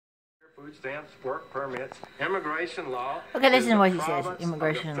Food stamps, work permits, immigration law. Okay, listen to what he says.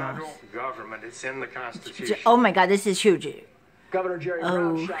 Immigration law. Federal government. It's in the Constitution. Oh my God, this is huge. Governor Jerry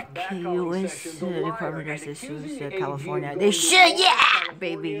Brown shot back calling U.S. sessions a Department liar of and Justice, accusing the California. AG of They going should, to yeah,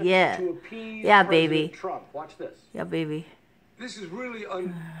 baby, yeah. to appease Yeah, President baby. Trump. Watch this. Yeah, baby. This is really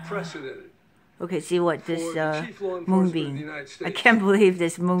unprecedented. Okay, see what this For the Chief Law Enforcement of the moonbeam. United I States can't believe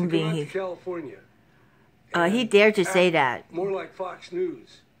this to come out moonbeam. to California. He dared to say act that. More like Fox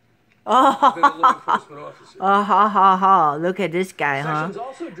News Oh, than a law enforcement officer. ha ha ha! Look at this guy, huh? Sessions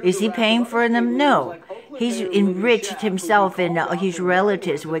also drew Is the he wrath paying of for other them? state No. leaders like Oakland He's Mayor Libby enriched Schaaf, himself who and called out his the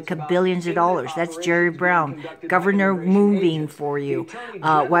relatives reports with about billions of dollars. That's Jerry operations being Brown, conducted by Governor immigration Moonbeam agents. for you, The Attorney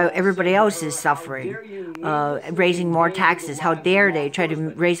General while everybody said to else her, is "How suffering, dare you needlessly raising more endanger the taxes. How lives dare of they law try to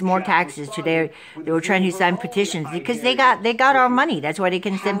enforcement?" raise more Schaaf taxes today? responded They were trying to with sign her own petitions because "I they dare got our you." money. That's why they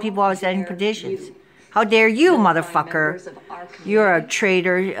can send people out signing dare petitions. you How dare you, vilify motherfucker? members of our You're a community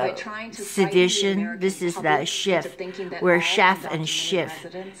traitor, by trying to frighten the sedition. American This is public that into Schiff. thinking that We're all Schaff and undocumented Schiff.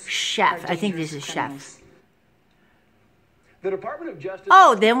 residents Schaff. are I think this dangerous is Schaff. criminals. The Department of Justice.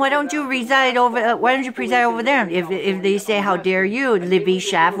 Oh, then why don't you reside over? Why don't you preside over there? If they say how dare you, Libby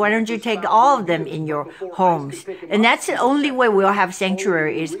Schaff, why don't you take all of them in your homes? And that's the only way we'll have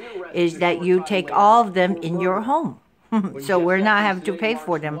sanctuary is that you take all of them in your home. So we're not having to pay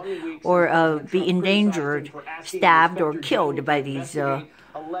for them or be endangered, stabbed, or killed by these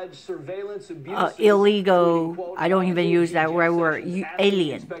alleged surveillance abuses, illegal, I don't even use that right word,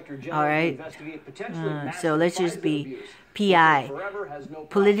 alien. All right? So let's just be PI,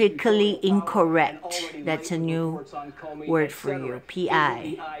 politically incorrect. That's a new word for you,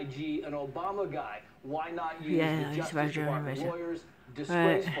 PI. Yeah, it's about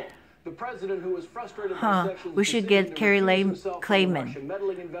right. The president, who was frustrated by Sessions' We should get decision to Kerry recuse himself from the Clayman.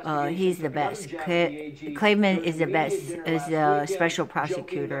 Russian-meddling investigation He's the from best. another Japanese AG Clayman is the during best, media dinner is last the weekend, special joking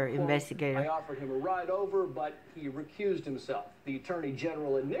prosecutor, that, quote, investigator. I offered him a ride over, but he recused himself. The attorney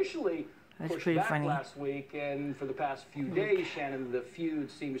general initially That's pushed pretty back funny. last week, and for the past few days, Shannon, the feud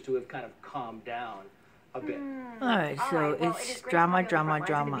seems to have kind of calmed down a bit. All right, so well, it's it is great drama, to have you on drama, the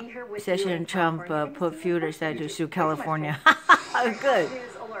front lines and to drama. be here with you Session in Trump California. put feud aside to sue California. Good. Good.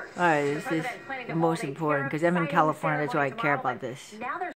 News alert. All right, The this is president planning to the most hold a important because I'm in signing California. That's why I ceremony care tomorrow, about this. but now there's